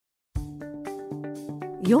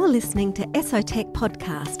You're listening to Esotech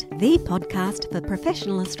Podcast, the podcast for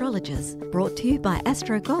professional astrologers, brought to you by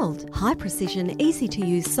AstroGold, high-precision,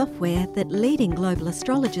 easy-to-use software that leading global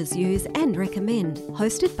astrologers use and recommend.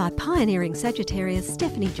 Hosted by pioneering Sagittarius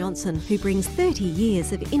Stephanie Johnson, who brings 30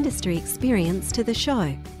 years of industry experience to the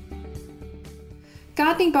show.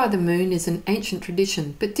 Gardening by the moon is an ancient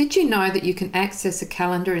tradition, but did you know that you can access a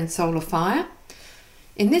calendar in Solar Fire?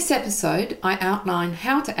 In this episode, I outline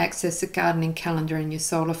how to access a gardening calendar in your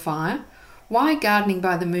Solar Fire, why gardening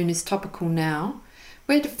by the moon is topical now,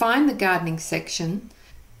 where to find the gardening section,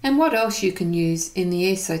 and what else you can use in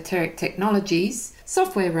the Esoteric Technologies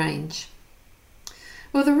software range.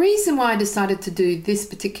 Well, the reason why I decided to do this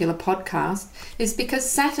particular podcast is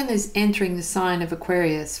because Saturn is entering the sign of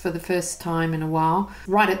Aquarius for the first time in a while,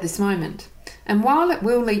 right at this moment. And while it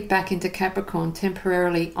will leap back into Capricorn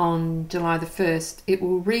temporarily on July the 1st, it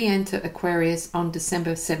will re-enter Aquarius on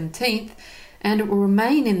December 17th, and it will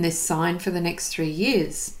remain in this sign for the next 3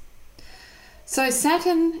 years. So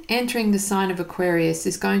Saturn entering the sign of Aquarius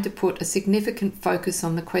is going to put a significant focus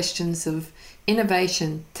on the questions of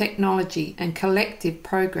innovation, technology, and collective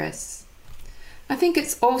progress. I think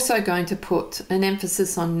it's also going to put an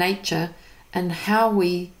emphasis on nature and how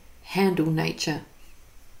we handle nature.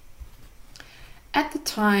 At the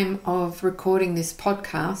time of recording this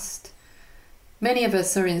podcast, many of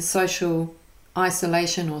us are in social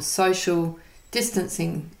isolation or social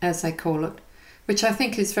distancing, as they call it, which I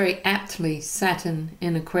think is very aptly Saturn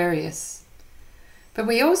in Aquarius. But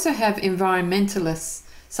we also have environmentalists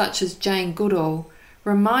such as Jane Goodall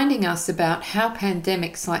reminding us about how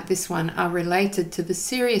pandemics like this one are related to the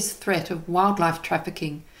serious threat of wildlife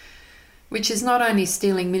trafficking, which is not only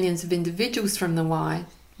stealing millions of individuals from the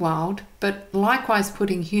wild, but likewise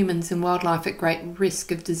putting humans and wildlife at great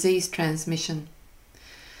risk of disease transmission.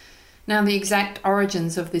 Now, the exact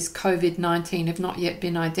origins of this COVID-19 have not yet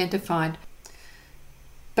been identified,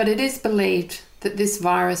 but it is believed that this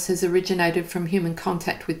virus has originated from human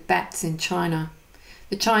contact with bats in China.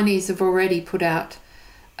 The Chinese have already put out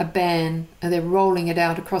a ban, and they're rolling it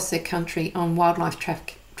out across their country on wildlife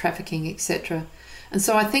trafficking, etc. And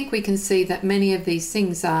so I think we can see that many of these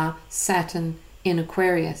things are Saturn in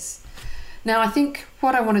Aquarius. Now, I think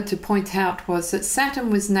what I wanted to point out was that Saturn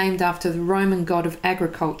was named after the Roman god of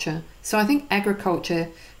agriculture. So I think agriculture,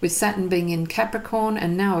 with Saturn being in Capricorn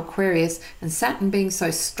and now Aquarius, and Saturn being so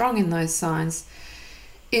strong in those signs,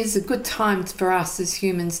 is a good time for us as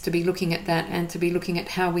humans to be looking at that and to be looking at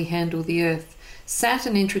how we handle the earth.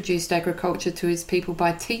 Saturn introduced agriculture to his people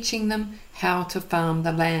by teaching them how to farm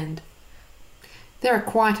the land. There are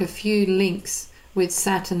quite a few links with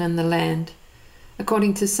Saturn and the land.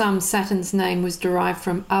 According to some, Saturn's name was derived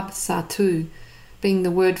from Ab-Satu, being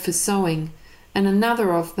the word for sowing, and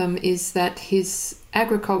another of them is that his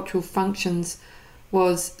agricultural functions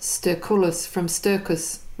was sterculus, from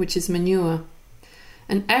stercus, which is manure.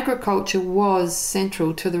 And agriculture was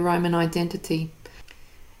central to the Roman identity.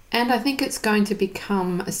 And I think it's going to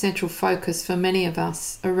become a central focus for many of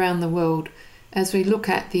us around the world as we look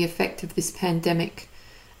at the effect of this pandemic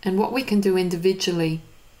and what we can do individually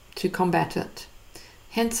to combat it.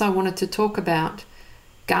 Hence, I wanted to talk about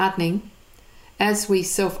gardening. As we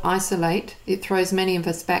self-isolate, it throws many of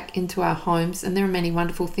us back into our homes, and there are many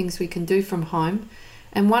wonderful things we can do from home.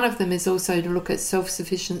 And one of them is also to look at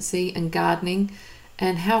self-sufficiency and gardening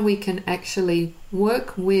and how we can actually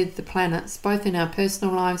work with the planets, both in our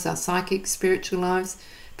personal lives, our psychic, spiritual lives,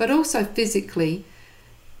 but also physically,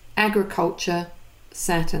 agriculture,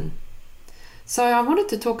 Saturn. So I wanted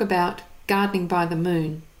to talk about gardening by the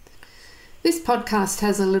moon. This podcast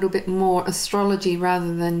has a little bit more astrology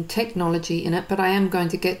rather than technology in it, but I am going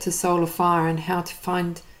to get to Solar Fire and how to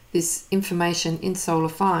find this information in Solar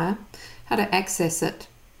Fire, how to access it.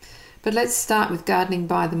 But let's start with gardening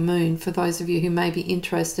by the moon for those of you who may be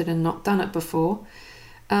interested and not done it before.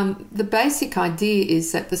 The basic idea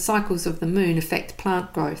is that the cycles of the moon affect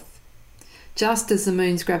plant growth. Just as the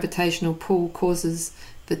moon's gravitational pull causes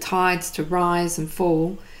the tides to rise and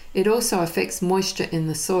fall, it also affects moisture in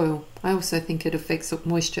the soil. I also think it affects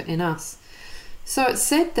moisture in us. So it's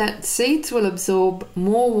said that seeds will absorb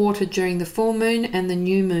more water during the full moon and the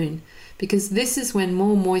new moon, because this is when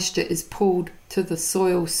more moisture is pulled to the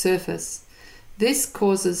soil surface. This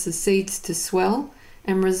causes the seeds to swell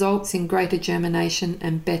and results in greater germination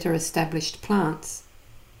and better established plants.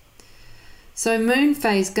 So moon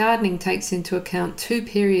phase gardening takes into account 2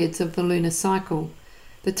 periods of the lunar cycle: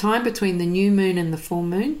 the time between the new moon and the full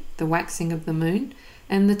moon, the waxing of the moon,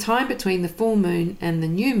 and the time between the full moon and the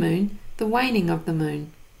new moon, the waning of the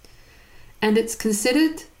moon. And it's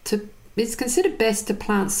considered to it's considered best to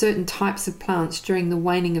plant certain types of plants during the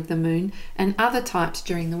waning of the moon and other types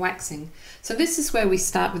during the waxing. So this is where we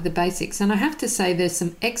start with the basics, and I have to say there's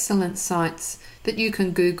some excellent sites that you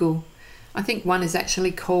can Google. I think one is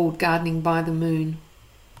actually called Gardening by the Moon.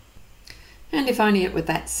 And if only it were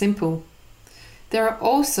that simple. There are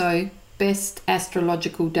also best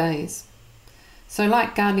astrological days. So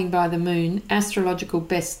like Gardening by the Moon, astrological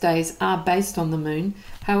best days are based on the moon.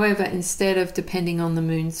 However, instead of depending on the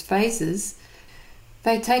moon's phases,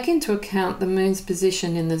 they take into account the moon's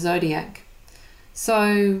position in the zodiac.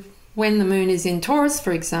 So when the moon is in Taurus,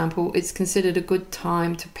 for example, it's considered a good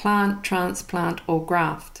time to plant, transplant or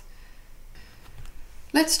graft.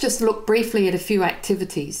 Let's just look briefly at a few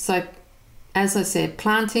activities. So as I said,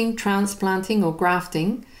 planting, transplanting or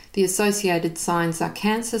grafting, the associated signs are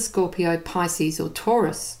Cancer, Scorpio, Pisces or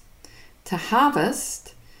Taurus. To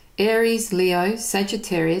harvest, Aries, Leo,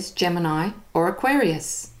 Sagittarius, Gemini or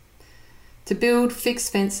Aquarius. To build, fix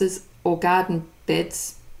fences or garden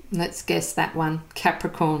beds, let's guess that one,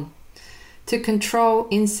 Capricorn. To control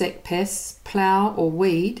insect pests, plough or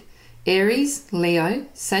weed, Aries, Leo,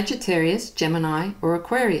 Sagittarius, Gemini or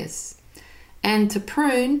Aquarius. And to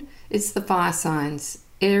prune, it's the fire signs,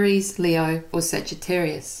 Aries, Leo or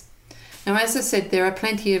Sagittarius. Now, as I said, there are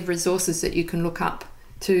plenty of resources that you can look up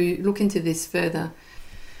to look into this further.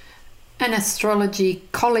 An astrology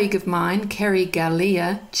colleague of mine, Kerry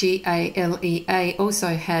Galea, Galea, also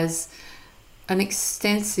has an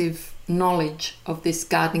extensive knowledge of this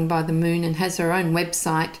Gardening by the Moon and has her own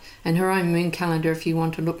website and her own moon calendar if you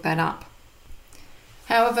want to look that up.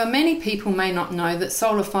 However, many people may not know that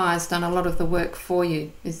Solar Fire has done a lot of the work for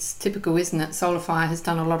you. It's typical, isn't it? Solar Fire has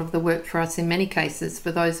done a lot of the work for us in many cases,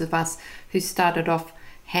 for those of us who started off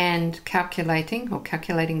hand calculating or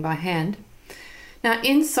calculating by hand. Now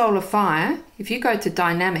in Solar Fire, if you go to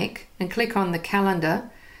Dynamic and click on the calendar,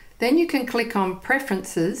 then you can click on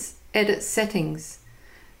Preferences, Edit Settings.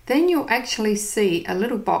 Then you'll actually see a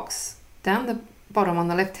little box down the bottom on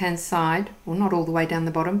the left hand side, well not all the way down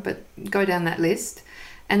the bottom, but go down that list,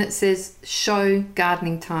 and it says Show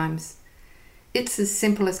Gardening Times. It's as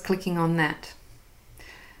simple as clicking on that.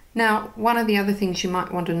 Now, one of the other things you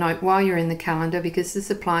might want to note while you're in the calendar, because this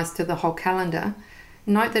applies to the whole calendar,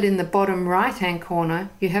 note that in the bottom right hand corner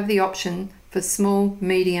you have the option for small,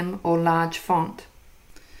 medium or large font.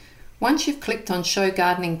 Once you've clicked on Show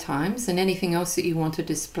Gardening Times and anything else that you want to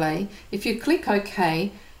display, if you click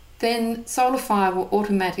OK, then Solar Fire will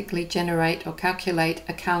automatically generate or calculate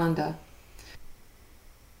a calendar.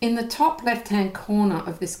 In the top left-hand corner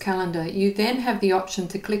of this calendar, you then have the option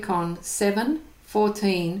to click on 7,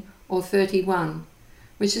 14 or 31,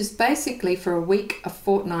 which is basically for a week, a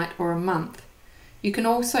fortnight or a month. You can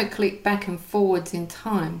also click back and forwards in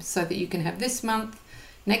time so that you can have this month,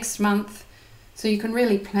 next month, so you can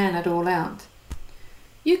really plan it all out.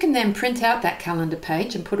 You can then print out that calendar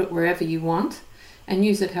page and put it wherever you want and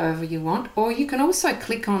use it however you want, or you can also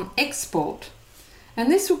click on Export, and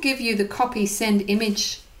this will give you the copy, send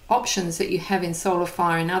image options that you have in Solar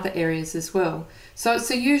Fire in other areas as well. So it's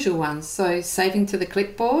the usual ones, so saving to the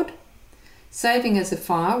clipboard, saving as a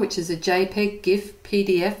file, which is a JPEG, GIF,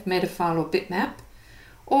 PDF, metafile or bitmap,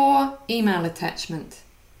 or email attachment.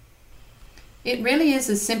 It really is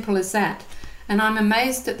as simple as that, and I'm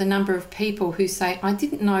amazed at the number of people who say, I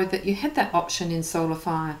didn't know that you had that option in Solar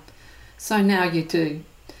Fire. So now you do.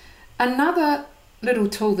 Another little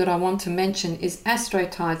tool that I want to mention is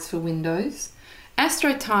Astrotides for Windows.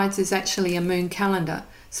 Astrotides is actually a moon calendar,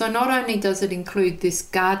 so not only does it include this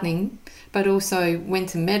gardening, but also when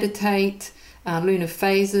to meditate, lunar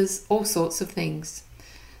phases, all sorts of things.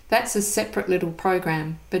 That's a separate little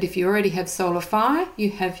program, but if you already have Solar Fire,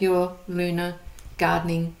 you have your lunar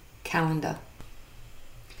gardening calendar.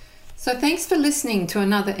 So thanks for listening to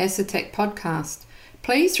another Esoteric podcast.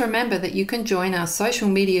 Please remember that you can join our social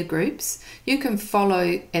media groups. You can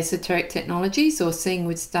follow Esoteric Technologies or Seeing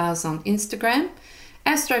with Stars on Instagram,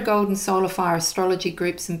 Astro Gold and Solar Fire astrology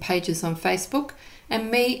groups and pages on Facebook, and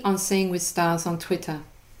me on Seeing with Stars on Twitter.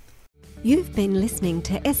 You've been listening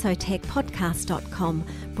to EsoTechPodcast.com,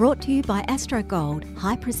 brought to you by Astro Gold,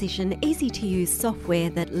 high precision, easy to use software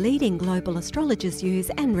that leading global astrologers use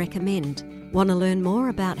and recommend. Want to learn more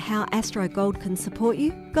about how Astro Gold can support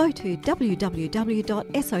you? Go to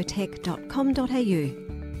www.esotech.com.au.